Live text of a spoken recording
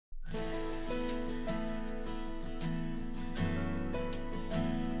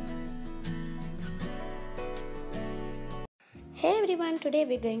everyone, today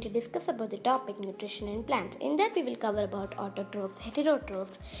we are going to discuss about the topic nutrition in plants. In that we will cover about autotrophs,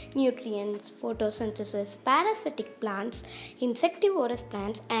 heterotrophs, nutrients, photosynthesis, parasitic plants, insectivorous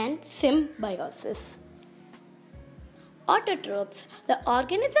plants and symbiosis. Autotrophs, the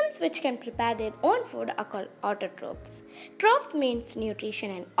organisms which can prepare their own food are called autotrophs. Trophs means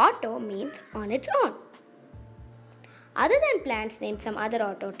nutrition and auto means on its own. Other than plants, name some other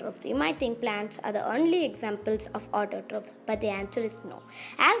autotrophs. You might think plants are the only examples of autotrophs, but the answer is no.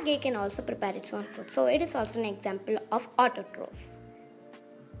 Algae can also prepare its own food, so it is also an example of autotrophs.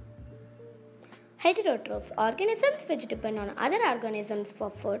 Heterotrophs, organisms which depend on other organisms for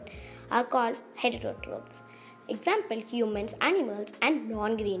food, are called heterotrophs. Example, humans, animals, and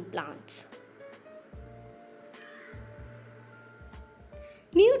non-green plants.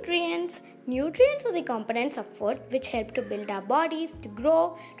 Nutrients are the components of food which help to build our bodies, to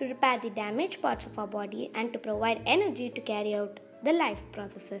grow, to repair the damaged parts of our body, and to provide energy to carry out the life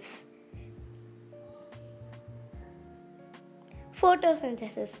processes.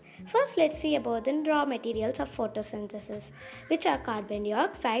 Photosynthesis. First, let's see about the raw materials of photosynthesis, which are carbon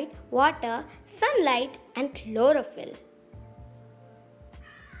dioxide, water, sunlight, and chlorophyll.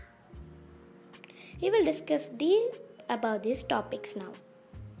 We will discuss deep about these topics now.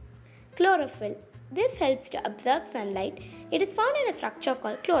 Chlorophyll. This helps to absorb sunlight. It is found in a structure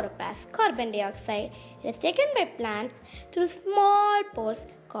called chloroplast. Carbon dioxide. It is taken by plants through small pores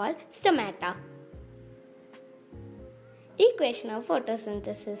called stomata. Equation of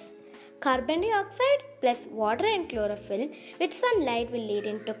photosynthesis. Carbon dioxide plus water and chlorophyll with sunlight will lead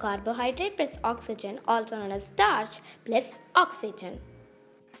into carbohydrate plus oxygen, also known as starch plus oxygen.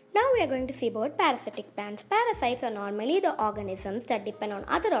 Now we are going to see about parasitic plants. Parasites are normally the organisms that depend on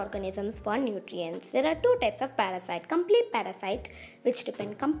other organisms for nutrients. There are two types of parasite. Complete parasite, which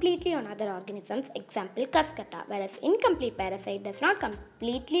depend completely on other organisms, example cuscata, whereas incomplete parasite does not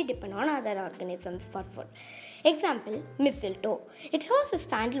completely depend on other organisms for food. Example, mistletoe. Its host is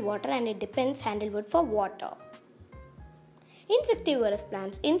sandalwood and it depends sandalwood for water. Insectivorous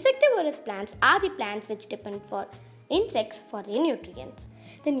plants. Insectivorous plants are the plants which depend for insects for their nutrients.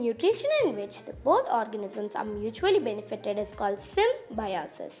 The nutrition in which both organisms are mutually benefited is called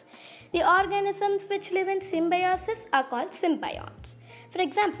symbiosis. The organisms which live in symbiosis are called symbionts. For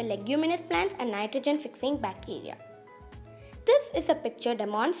example, leguminous plants and nitrogen-fixing bacteria. This is a picture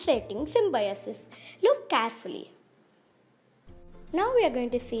demonstrating symbiosis. Look carefully. Now we are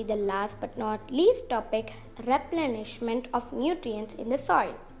going to see the last but not least topic, replenishment of nutrients in the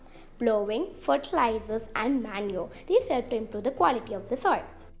soil. Plowing, fertilizers and manure. These help to improve the quality of the soil.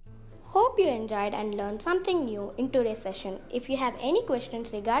 Hope you enjoyed and learned something new in today's session. If you have any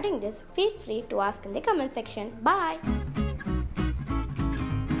questions regarding this, feel free to ask in the comment section. Bye!